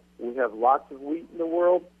side, we have lots of wheat in the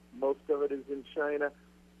world. Most of it is in China,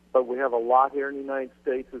 but we have a lot here in the United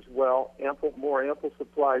States as well. More ample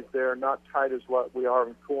supplies there, not tight as what we are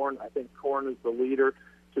in corn. I think corn is the leader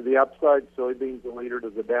to the upside, soybeans the leader to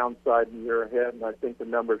the downside in the year ahead, and I think the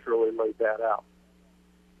numbers really laid that out.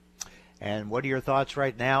 And what are your thoughts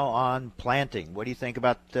right now on planting? What do you think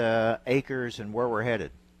about acres and where we're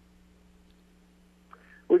headed?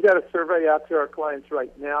 We've got a survey out to our clients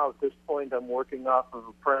right now. At this point, I'm working off of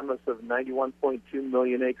a premise of 91.2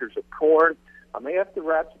 million acres of corn. I may have to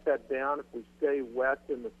ratchet that down if we stay wet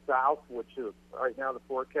in the south, which is right now the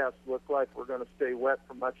forecasts look like we're going to stay wet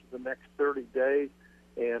for much of the next 30 days.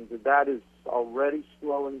 And that is already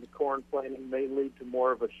slowing the corn planting, may lead to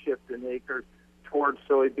more of a shift in acres towards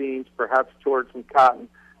soybeans, perhaps towards some cotton,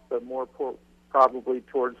 but more probably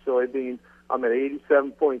towards soybeans. I'm at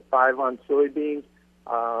 87.5 on soybeans.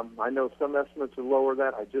 I know some estimates are lower than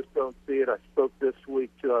that. I just don't see it. I spoke this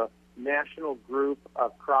week to a national group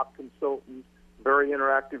of crop consultants, very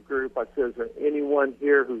interactive group. I said, is there anyone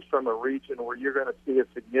here who's from a region where you're going to see a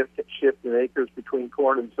significant shift in acres between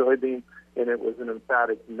corn and soybeans? And it was an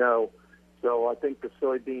emphatic no. So I think the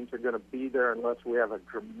soybeans are going to be there unless we have a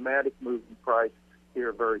dramatic move in price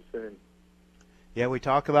here very soon. Yeah, we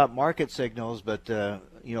talk about market signals, but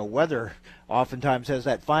weather oftentimes has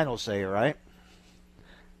that final say, right?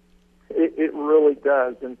 It really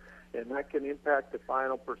does, and that can impact the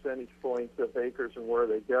final percentage points of acres and where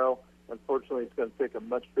they go. Unfortunately, it's going to take a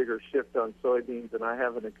much bigger shift on soybeans, and I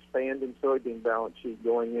have an expanding soybean balance sheet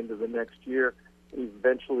going into the next year.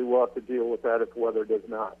 Eventually, we'll have to deal with that if weather does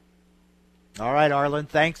not. All right, Arlen,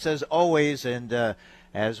 thanks as always, and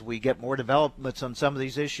as we get more developments on some of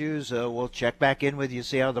these issues, we'll check back in with you,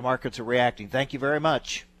 see how the markets are reacting. Thank you very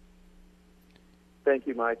much. Thank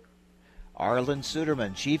you, Mike. Arlen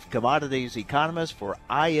Suderman, Chief Commodities Economist for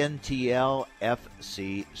INTL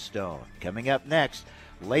FC Stone. Coming up next,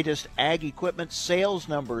 latest ag equipment sales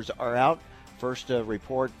numbers are out. First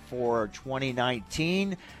report for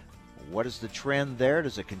 2019. What is the trend there?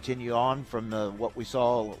 Does it continue on from what we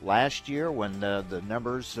saw last year when the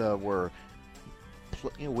numbers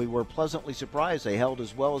we were pleasantly surprised they held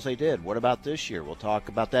as well as they did? What about this year? We'll talk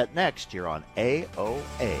about that next here on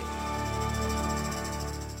AOA.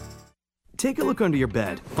 Take a look under your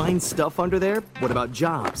bed. Find stuff under there? What about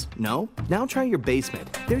jobs? No? Now try your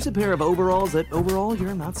basement. There's a pair of overalls that overall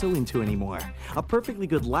you're not so into anymore. A perfectly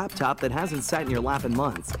good laptop that hasn't sat in your lap in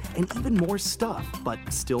months. And even more stuff, but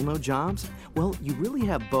still no jobs? Well, you really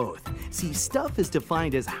have both. See, stuff is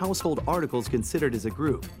defined as household articles considered as a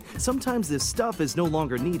group. Sometimes this stuff is no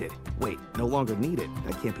longer needed. Wait, no longer needed?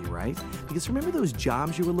 That can't be right. Because remember those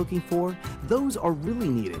jobs you were looking for? Those are really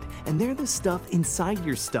needed, and they're the stuff inside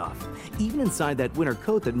your stuff. Even inside that winter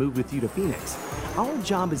coat that moved with you to Phoenix. Our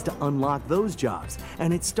job is to unlock those jobs,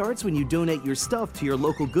 and it starts when you donate your stuff to your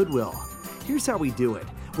local Goodwill. Here's how we do it.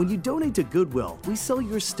 When you donate to Goodwill, we sell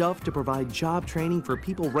your stuff to provide job training for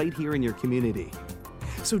people right here in your community.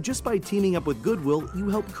 So just by teaming up with Goodwill, you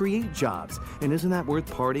help create jobs. And isn't that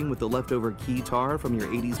worth parting with the leftover keytar from your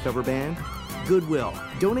 80s cover band? Goodwill.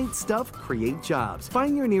 Donate stuff, create jobs.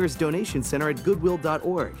 Find your nearest donation center at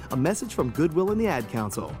goodwill.org. A message from Goodwill and the Ad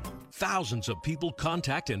Council. Thousands of people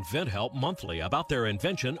contact InventHelp monthly about their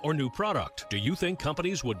invention or new product. Do you think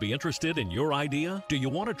companies would be interested in your idea? Do you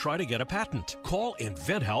want to try to get a patent? Call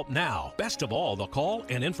InventHelp now. Best of all, the call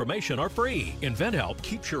and information are free. InventHelp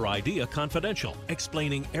keeps your idea confidential,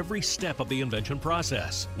 explaining every step of the invention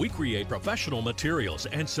process. We create professional materials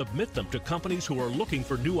and submit them to companies who are looking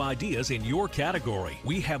for new ideas in your category.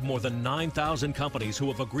 We have more than 9,000 companies who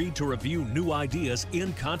have agreed to review new ideas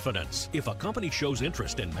in confidence. If a company shows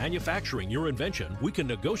interest in manufacturing your invention, we can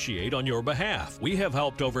negotiate on your behalf. We have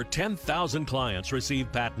helped over 10,000 clients receive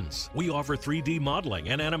patents. We offer 3D modeling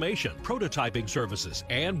and animation, prototyping services,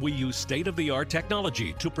 and we use state-of-the-art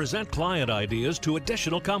technology to present client ideas to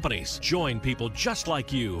additional companies. Join people just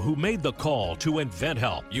like you who made the call to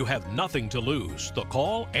InventHelp. You have nothing to lose. The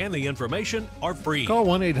call and the information are free. Call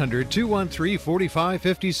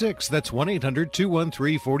 1-800-213-4556. That's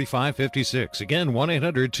 1-800-213-4556. Again,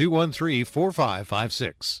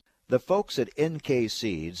 1-800-213-4556. The folks at NK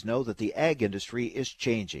Seeds know that the ag industry is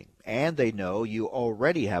changing, and they know you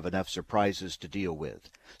already have enough surprises to deal with.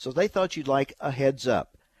 So they thought you'd like a heads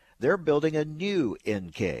up. They're building a new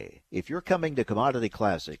NK. If you're coming to Commodity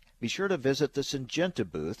Classic, be sure to visit the Syngenta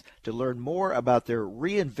booth to learn more about their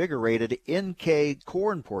reinvigorated NK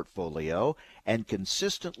corn portfolio and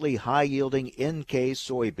consistently high-yielding NK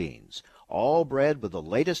soybeans, all bred with the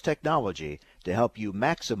latest technology to help you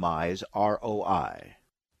maximize ROI.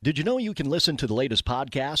 Did you know you can listen to the latest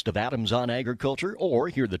podcast of Adams on Agriculture or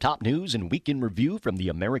hear the top news and week in review from the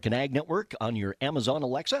American Ag Network on your Amazon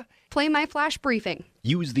Alexa? Play my flash briefing.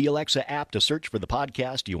 Use the Alexa app to search for the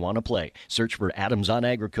podcast you want to play. Search for Adams on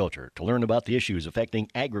Agriculture to learn about the issues affecting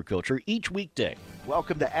agriculture each weekday.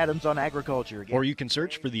 Welcome to Adams on Agriculture again. Or you can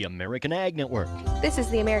search for the American Ag Network. This is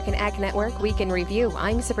the American Ag Network Week in Review.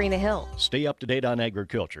 I'm Sabrina Hill. Stay up to date on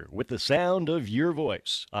agriculture with the sound of your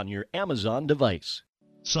voice on your Amazon device.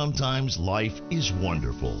 Sometimes life is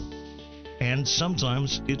wonderful, and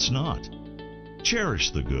sometimes it's not.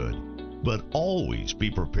 Cherish the good, but always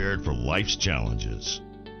be prepared for life's challenges.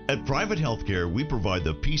 At Private Healthcare, we provide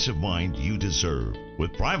the peace of mind you deserve.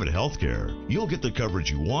 With Private Healthcare, you'll get the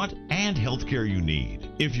coverage you want and healthcare you need.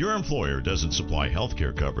 If your employer doesn't supply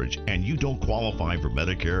healthcare coverage and you don't qualify for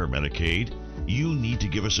Medicare or Medicaid, you need to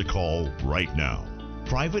give us a call right now.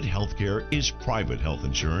 Private healthcare is private health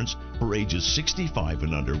insurance for ages 65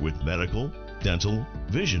 and under with medical, dental,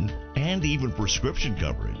 vision, and even prescription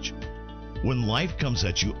coverage. When life comes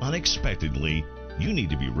at you unexpectedly, you need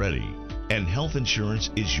to be ready, and health insurance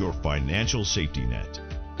is your financial safety net.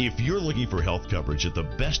 If you're looking for health coverage at the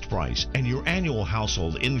best price and your annual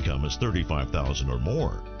household income is $35,000 or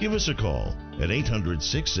more, give us a call at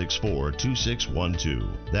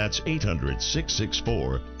 800-664-2612. That's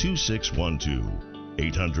 800-664-2612.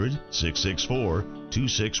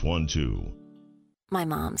 800-664-2612. My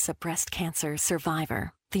mom's a breast cancer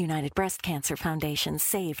survivor. The United Breast Cancer Foundation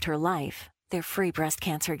saved her life. Their free breast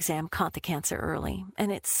cancer exam caught the cancer early, and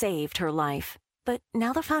it saved her life. But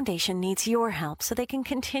now the foundation needs your help so they can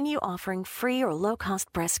continue offering free or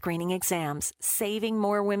low-cost breast screening exams, saving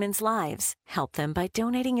more women's lives. Help them by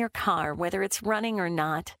donating your car, whether it's running or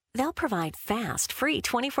not. They'll provide fast, free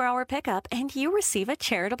 24-hour pickup, and you receive a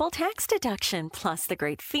charitable tax deduction, plus the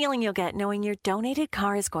great feeling you'll get knowing your donated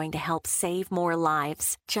car is going to help save more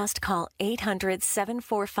lives. Just call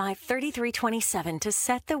 800-745-3327 to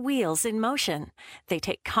set the wheels in motion. They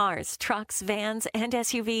take cars, trucks, vans, and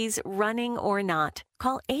SUVs, running or not.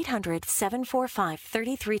 Call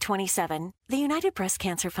 800-745-3327. The United Breast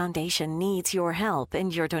Cancer Foundation needs your help,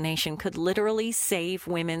 and your donation could literally save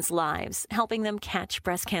women's lives, helping them catch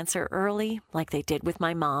breast cancer early, like they did with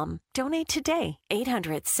my mom. Donate today.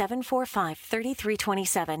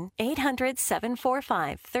 800-745-3327.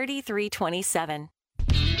 800-745-3327.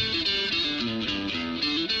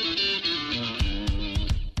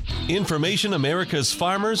 Information America's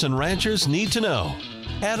farmers and ranchers need to know.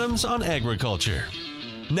 Adams on Agriculture.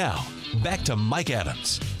 Now, back to Mike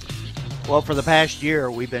Adams. Well, for the past year,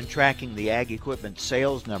 we've been tracking the ag equipment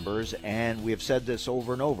sales numbers, and we have said this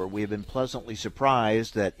over and over. We have been pleasantly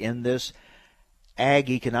surprised that in this ag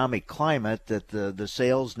economic climate that the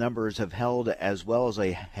sales numbers have held as well as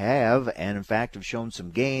they have, and in fact have shown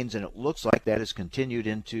some gains, and it looks like that has continued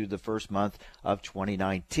into the first month of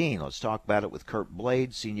 2019. Let's talk about it with Kurt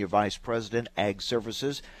Blade, Senior Vice President, Ag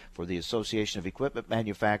Services for the Association of Equipment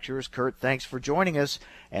Manufacturers. Kurt, thanks for joining us,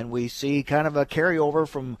 and we see kind of a carryover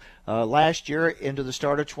from last year into the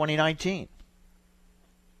start of 2019.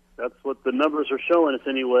 That's what the numbers are showing us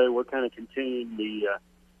anyway. We're kind of continuing the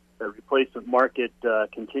replacement market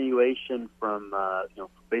continuation from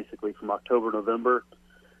basically from October, November,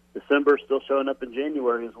 December, still showing up in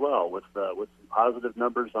January as well, with some positive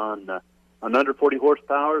numbers on under 40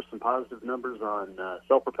 horsepower, some positive numbers on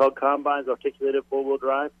self-propelled combines, articulated four-wheel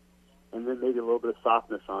drive, and then maybe a little bit of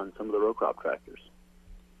softness on some of the row crop tractors.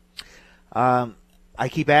 I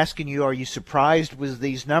keep asking you, are you surprised with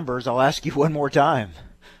these numbers? I'll ask you one more time.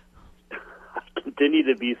 I continue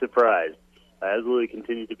to be surprised. I absolutely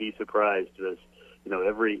continue to be surprised. As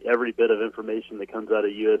every bit of information that comes out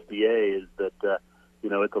of USDA is that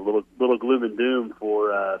it's a little gloom and doom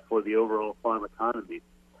for the overall farm economy.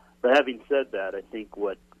 But having said that, I think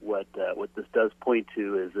what this does point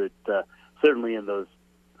to is that certainly in those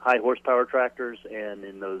high horsepower tractors and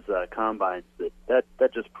in those combines,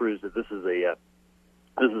 that just proves that this is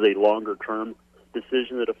a longer term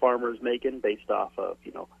decision that a farmer is making based off of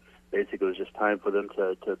basically, it was just time for them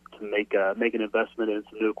to make an investment in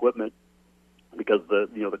some new equipment because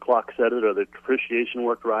the clock said it, or the depreciation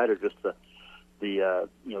worked right, or just it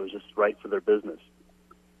was just right for their business.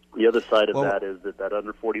 The other side of that is that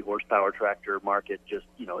under 40 horsepower tractor market just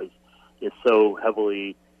is so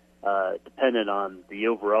heavily dependent on the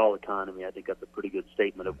overall economy. I think that's a pretty good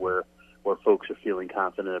statement of where folks are feeling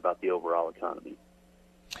confident about the overall economy.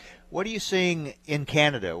 What are you seeing in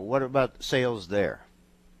Canada? What about sales there?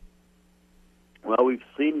 Well, we've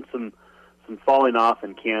seen some falling off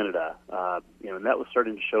in Canada, and that was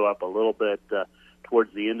starting to show up a little bit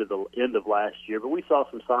towards the end of last year. But we saw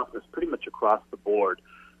some softness pretty much across the board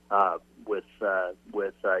with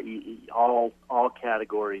all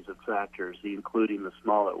categories of tractors, including the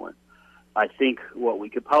smaller ones. I think what we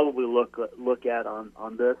could probably look at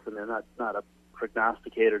on this, and they're not a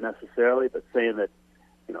prognosticator necessarily, but saying that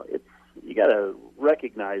you got to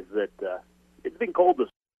recognize that it's been cold this.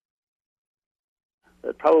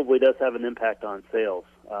 It probably does have an impact on sales,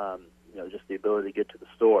 just the ability to get to the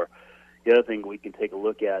store. The other thing we can take a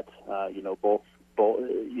look at, both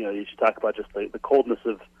you should talk about just the coldness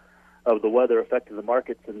of the weather affecting the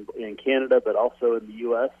markets in Canada, but also in the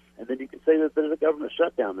U.S. And then you can say that there's a government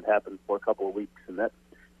shutdown that happened for a couple of weeks, and that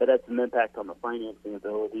had some impact on the financing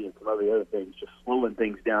ability and some other things, just slowing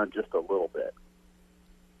things down just a little bit.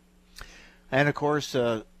 And, of course,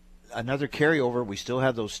 another carryover, we still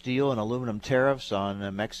have those steel and aluminum tariffs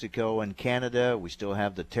on Mexico and Canada. We still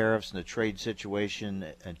have the tariffs and the trade situation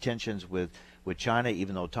and tensions with China,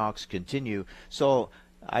 even though talks continue. So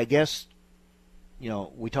I guess,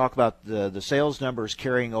 we talk about the sales numbers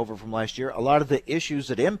carrying over from last year. A lot of the issues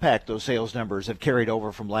that impact those sales numbers have carried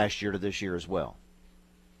over from last year to this year as well.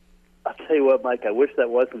 I'll tell you what, Mike, I wish that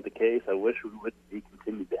wasn't the case. I wish we would be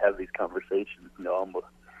continued to have these conversations, almost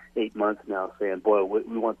 8 months now, saying, boy,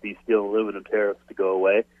 we want these steel and aluminum tariffs to go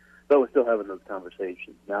away, but we're still having those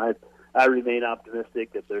conversations. Now, I remain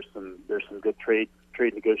optimistic that there's some good trade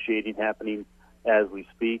negotiating happening as we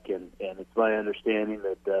speak, and it's my understanding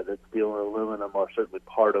that steel and aluminum are certainly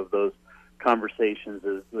part of those conversations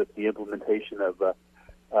with the implementation of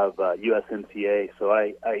USMCA. So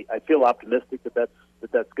I feel optimistic that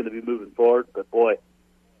that's going to be moving forward. But boy,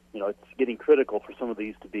 it's getting critical for some of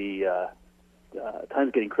these to be.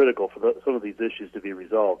 Time's getting critical for some of these issues to be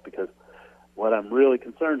resolved, because what I'm really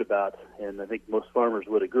concerned about, and I think most farmers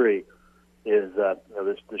would agree, is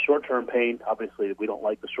there's the short-term pain. Obviously, we don't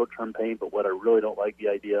like the short-term pain, but what I really don't like the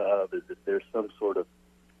idea of is that there's some sort of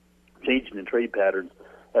changing in trade patterns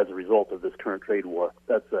as a result of this current trade war.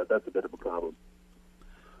 That's a bit of a problem.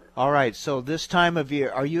 All right, so this time of year,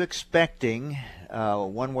 are you expecting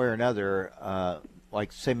one way or another,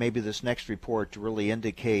 like say maybe this next report, to really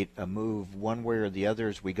indicate a move one way or the other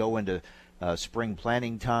as we go into spring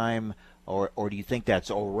planting time, or do you think that's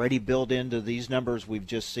already built into these numbers we've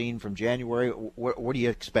just seen from January? What are you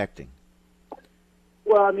expecting?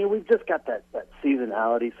 Well, I mean, we've just got that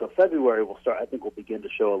seasonality. So February will start. I think we'll begin to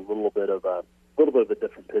show a little bit of a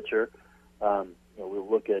different picture. We'll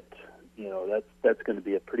look at that's going to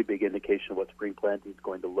be a pretty big indication of what spring planting is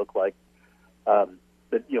going to look like.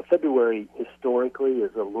 But February historically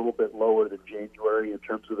is a little bit lower than January in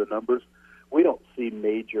terms of the numbers. We don't see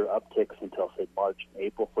major upticks until, say, March and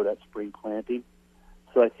April for that spring planting.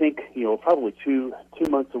 So I think, probably two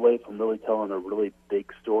months away from really telling a really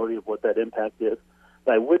big story of what that impact is.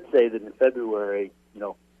 But I would say that in February,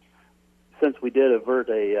 since we did avert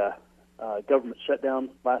a government shutdown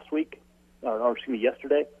last week, or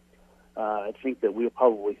yesterday, I think that we'll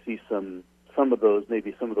probably see some of those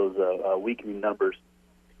weakening numbers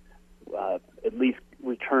at least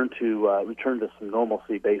return to some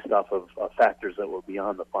normalcy based off of factors that were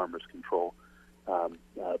beyond the farmer's control.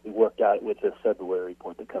 Be worked out with this February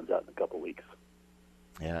report that comes out in a couple of weeks.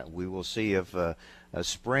 Yeah, we will see if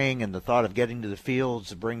spring and the thought of getting to the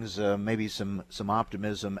fields brings maybe some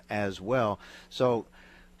optimism as well. So,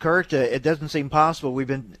 Kurt, it doesn't seem possible. We've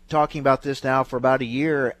been talking about this now for about a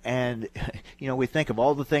year, and we think of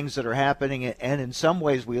all the things that are happening, and in some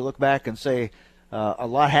ways we look back and say a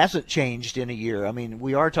lot hasn't changed in a year. I mean,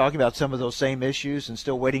 we are talking about some of those same issues and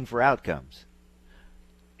still waiting for outcomes.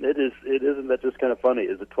 It isn't that just kind of funny?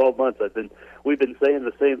 Is it 12 months? We've been saying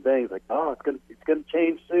the same things, like, it's going to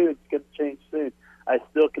change soon. It's going to change soon. I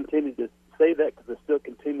still continue to say that because I still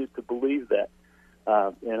continue to believe that.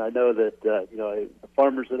 And I know that the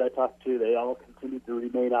farmers that I talk to, they all continue to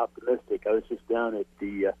remain optimistic. I was just down at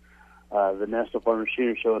the National Farm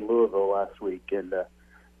Machinery Show in Louisville last week, and there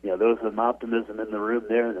was some optimism in the room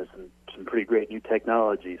there, and there's some pretty great new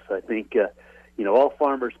technology. So I think all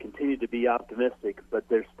farmers continue to be optimistic, but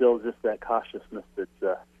there's still just that cautiousness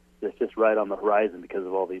that's just right on the horizon because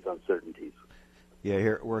of all these uncertainties. Yeah,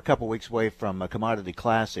 here we're a couple weeks away from a Commodity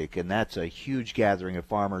Classic, and that's a huge gathering of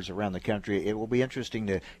farmers around the country. It will be interesting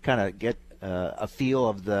to kind of get a feel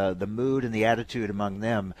of the mood and the attitude among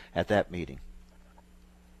them at that meeting.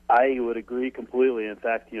 I would agree completely. In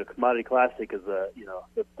fact, Commodity Classic is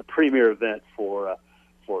the premier event for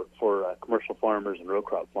commercial farmers and row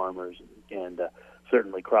crop farmers, and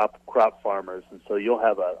certainly crop farmers. And so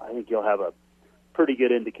I think you'll have a pretty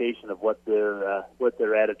good indication of what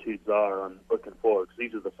their attitudes are on looking forward. Because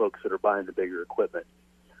these are the folks that are buying the bigger equipment.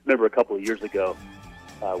 Remember a couple of years ago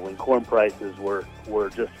when corn prices were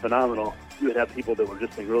just phenomenal, you would have people that were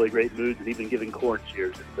just in really great moods and even giving corn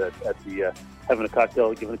cheers at the having a cocktail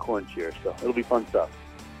and giving a corn cheer. So it'll be fun stuff.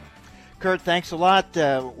 Kurt, thanks a lot.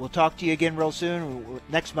 We'll talk to you again real soon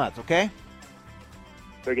next month, okay?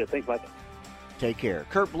 Very good. Thanks, Mike. Take care.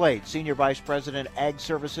 Kurt Blade, Senior Vice President, Ag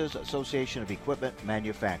Services, Association of Equipment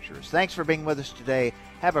Manufacturers. Thanks for being with us today.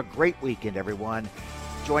 Have a great weekend, everyone.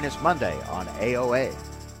 Join us Monday on AOA.